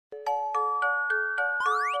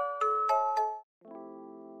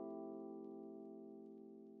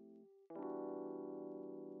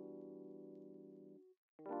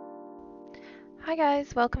Hi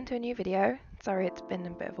guys, welcome to a new video. Sorry it's been a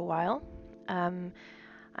bit of a while. I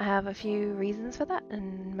have a few reasons for that,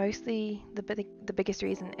 and mostly the biggest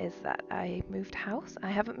reason is that I moved house. I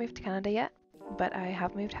haven't moved to Canada yet, but I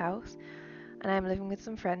have moved house, and I'm living with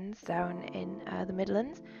some friends down in the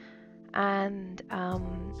Midlands, and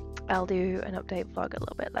I'll do an update vlog a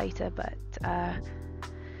little bit later, but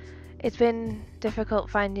it's been difficult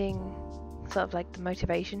finding sort of like the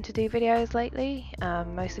motivation to do videos lately,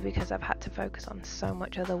 mostly because I've had to focus on so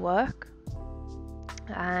much other work,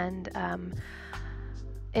 and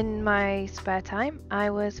in my spare time I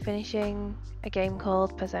was finishing a game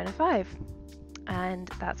called Persona 5, and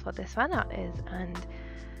that's what this fan art is. And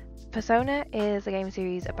Persona is a game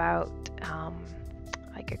series about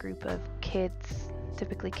like a group of kids,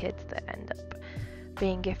 typically kids that end up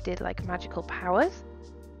being gifted like magical powers,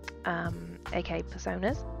 aka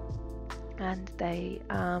personas, and they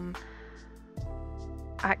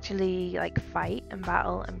actually like fight and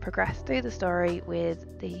battle and progress through the story with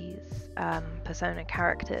these persona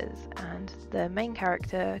characters, and the main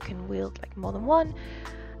character can wield like more than one,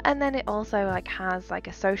 and then it also like has like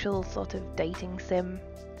a social sort of dating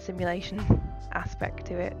simulation aspect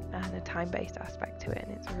to it, and a time-based aspect to it,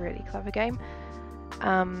 and it's a really clever game.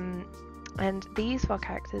 And these four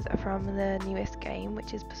characters are from the newest game,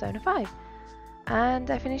 which is Persona 5. And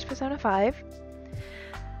I finished Persona 5.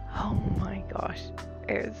 Oh my gosh,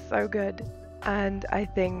 it was so good, and I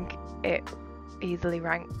think it easily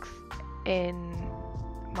ranks in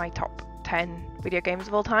my top 10 video games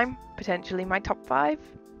of all time, potentially my top 5.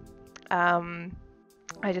 I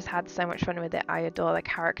just had so much fun with it. I adore the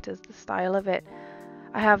characters, the style of it.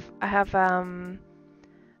 I have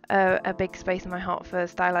a big space in my heart for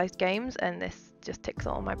stylized games, and this just ticks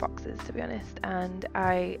all my boxes, to be honest, and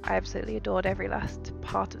I absolutely adored every last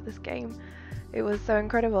part of this game. It was so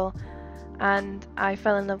incredible, and I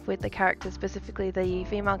fell in love with the characters, specifically the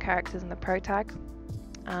female characters and the protag,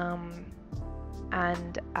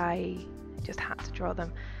 and I just had to draw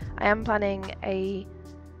them. I am planning a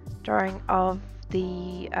drawing of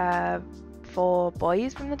the 4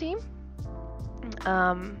 boys from the team.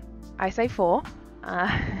 I say 4.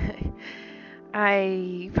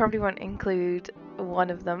 I probably won't include one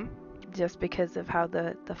of them just because of how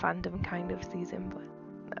the fandom kind of sees him, but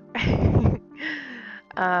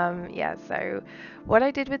yeah, so what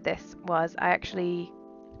I did with this was I actually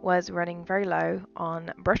was running very low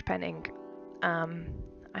on brush pen ink. I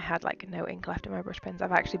had like no ink left in my brush pens.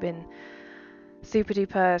 I've actually been super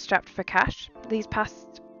duper strapped for cash these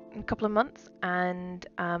past couple of months, and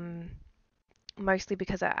mostly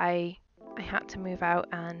because I had to move out,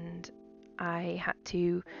 and I had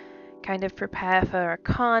to kind of prepare for a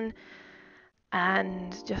con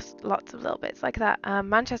and just lots of little bits like that.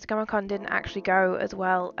 Manchester Comic Con didn't actually go as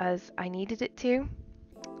well as I needed it to.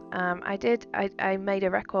 I made a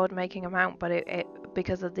record making amount, but it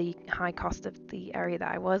because of the high cost of the area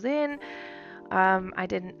that I was in, I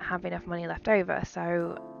didn't have enough money left over,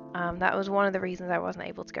 so that was one of the reasons I wasn't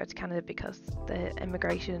able to go to Canada, because the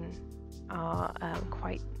immigration are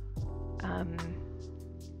quite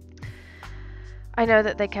I know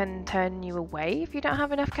that they can turn you away if you don't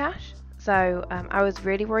have enough cash, so I was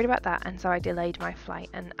really worried about that, and so I delayed my flight,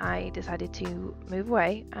 and I decided to move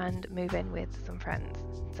away and move in with some friends.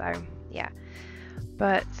 So yeah,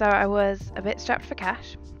 but so I was a bit strapped for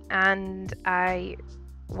cash, and I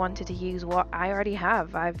wanted to use what I already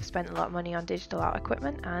have. I've spent a lot of money on digital art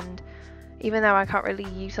equipment, and even though I can't really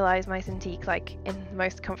utilize my Cintiq like in the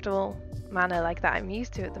most comfortable manner like that I'm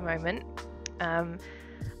used to at the moment,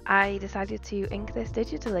 I decided to ink this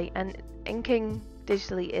digitally, and inking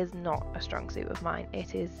digitally is not a strong suit of mine.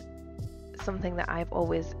 It is something that I've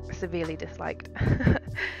always severely disliked,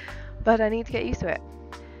 but I need to get used to it.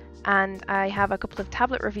 And I have a couple of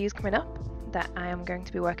tablet reviews coming up that I am going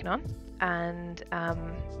to be working on, and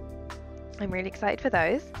I'm really excited for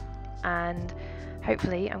those, and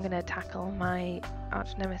hopefully I'm going to tackle my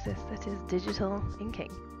arch nemesis, that is digital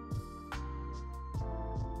inking.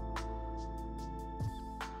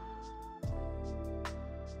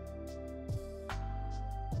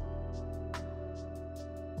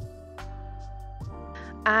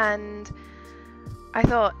 And I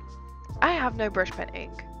thought, I have no brush pen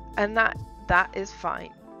ink, and that is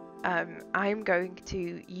fine. I'm going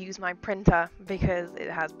to use my printer because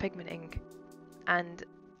it has pigment ink, and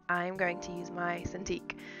I'm going to use my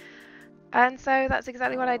Cintiq. And so that's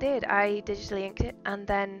exactly what I did. I digitally inked it and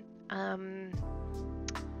then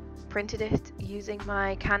printed it using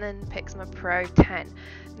my Canon Pixma Pro 10.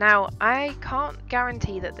 Now, I can't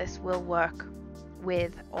guarantee that this will work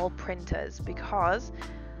with all printers, because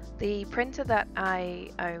The printer that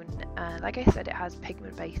I own, like I said, it has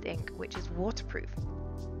pigment-based ink, which is waterproof.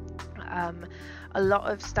 A lot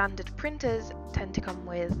of standard printers tend to come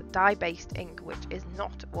with dye-based ink, which is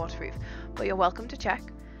not waterproof, but you're welcome to check.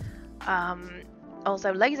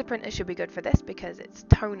 Also, laser printers should be good for this because it's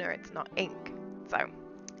toner, it's not ink. So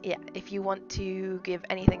yeah, if you want to give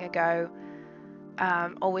anything a go,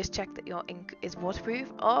 always check that your ink is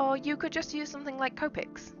waterproof, or you could just use something like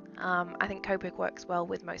Copic's. I think Copic works well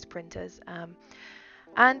with most printers.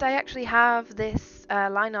 And I actually have this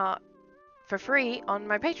line art for free on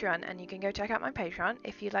my Patreon, and you can go check out my Patreon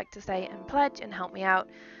if you'd like to stay and pledge and help me out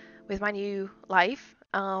with my new life.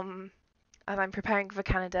 As I'm preparing for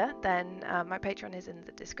Canada, then my Patreon is in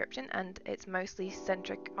the description, and it's mostly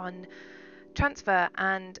centric on transfer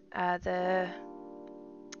and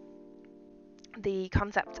the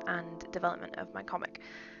concept and development of my comic.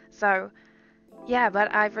 So yeah,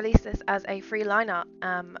 but I've released this as a free line art,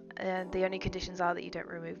 and the only conditions are that you don't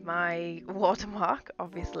remove my watermark,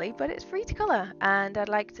 obviously, but it's free to colour, and I'd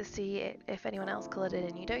like to see it if anyone else coloured it,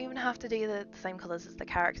 and you don't even have to do the same colours as the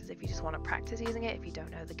characters if you just want to practice using it. If you don't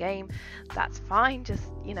know the game, that's fine,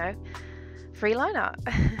 just, you know, free line art.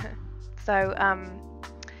 So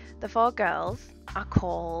the 4 girls are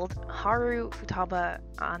called Haru, Futaba,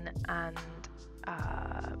 and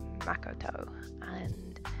Makoto,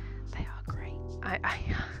 and they are great.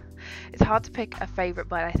 It's hard to pick a favourite,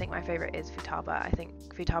 but I think my favourite is Futaba. I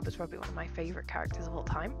think Futaba is probably one of my favourite characters of all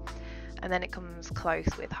time. And then it comes close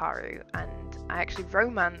with Haru, and I actually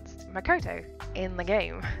romanced Makoto in the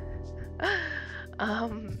game.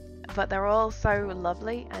 But they're all so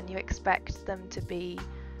lovely, and you expect them to be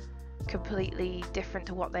completely different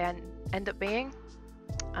to what they end up being.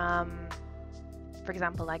 For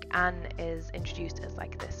example, like Anne is introduced as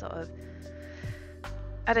like this sort of,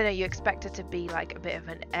 I don't know, you expect her to be like a bit of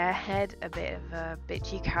an airhead, a bit of a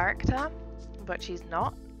bitchy character, but she's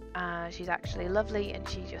not. She's actually lovely, and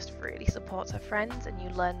she just really supports her friends, and you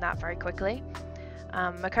learn that very quickly.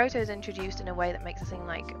 Makoto is introduced in a way that makes her seem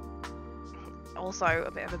like also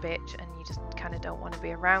a bit of a bitch, and you just kind of don't want to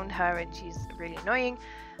be around her, and she's really annoying,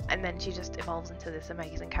 and then she just evolves into this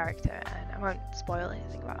amazing character. And I won't spoil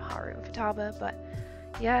anything about Haru and Futaba, but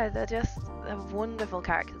yeah, they're wonderful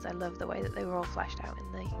characters. I love the way that they were all fleshed out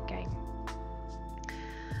in the game.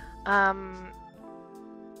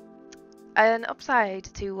 An upside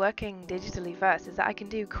to working digitally first is that I can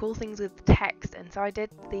do cool things with text, and so I did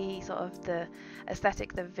the sort of the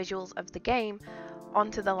aesthetic, the visuals of the game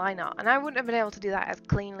onto the line art, and I wouldn't have been able to do that as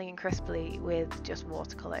cleanly and crisply with just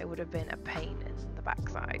watercolour. It would have been a pain in the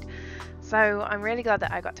backside. So I'm really glad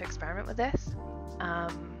that I got to experiment with this.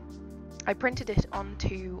 I printed it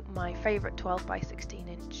onto my favourite 12 by 16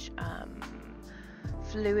 inch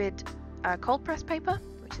fluid cold press paper,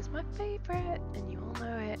 which is my favourite, and you all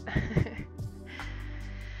know it.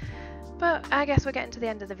 But I guess we're getting to the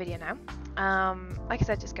end of the video now. Like I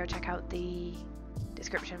said, just go check out the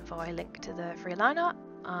description for a link to the free line art.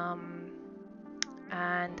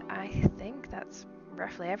 And I think that's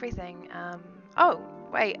roughly everything. Oh,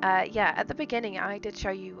 wait, yeah, at the beginning I did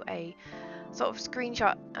show you a sort of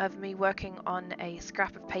screenshot of me working on a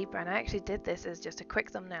scrap of paper, and I actually did this as just a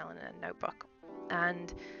quick thumbnail in a notebook,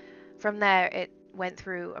 and from there it went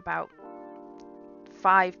through about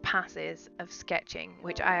 5 passes of sketching,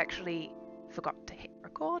 which I actually forgot to hit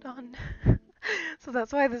record on. So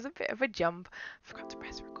that's why there's a bit of a jump. Forgot to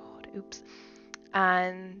press record, oops.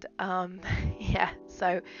 And yeah,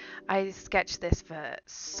 so I sketched this for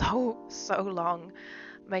so long,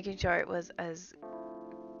 making sure it was as,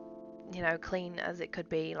 you know, clean as it could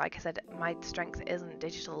be. Like I said, my strength isn't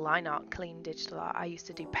digital line art, clean digital art. I used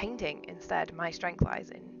to do painting instead. My strength lies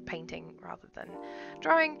in painting rather than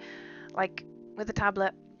drawing, like with a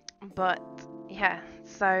tablet. But yeah,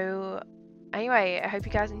 so anyway, I hope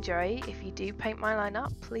you guys enjoy. If you do paint my line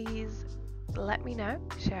art, please let me know,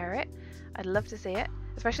 share it. I'd love to see it,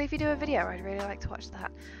 especially if you do a video. I'd really like to watch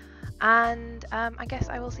that. And I guess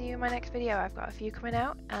I will see you in my next video. I've got a few coming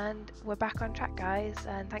out, and we're back on track, guys,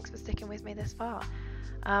 and thanks for sticking with me this far.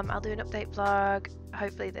 I'll do an update vlog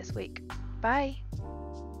hopefully this week. Bye!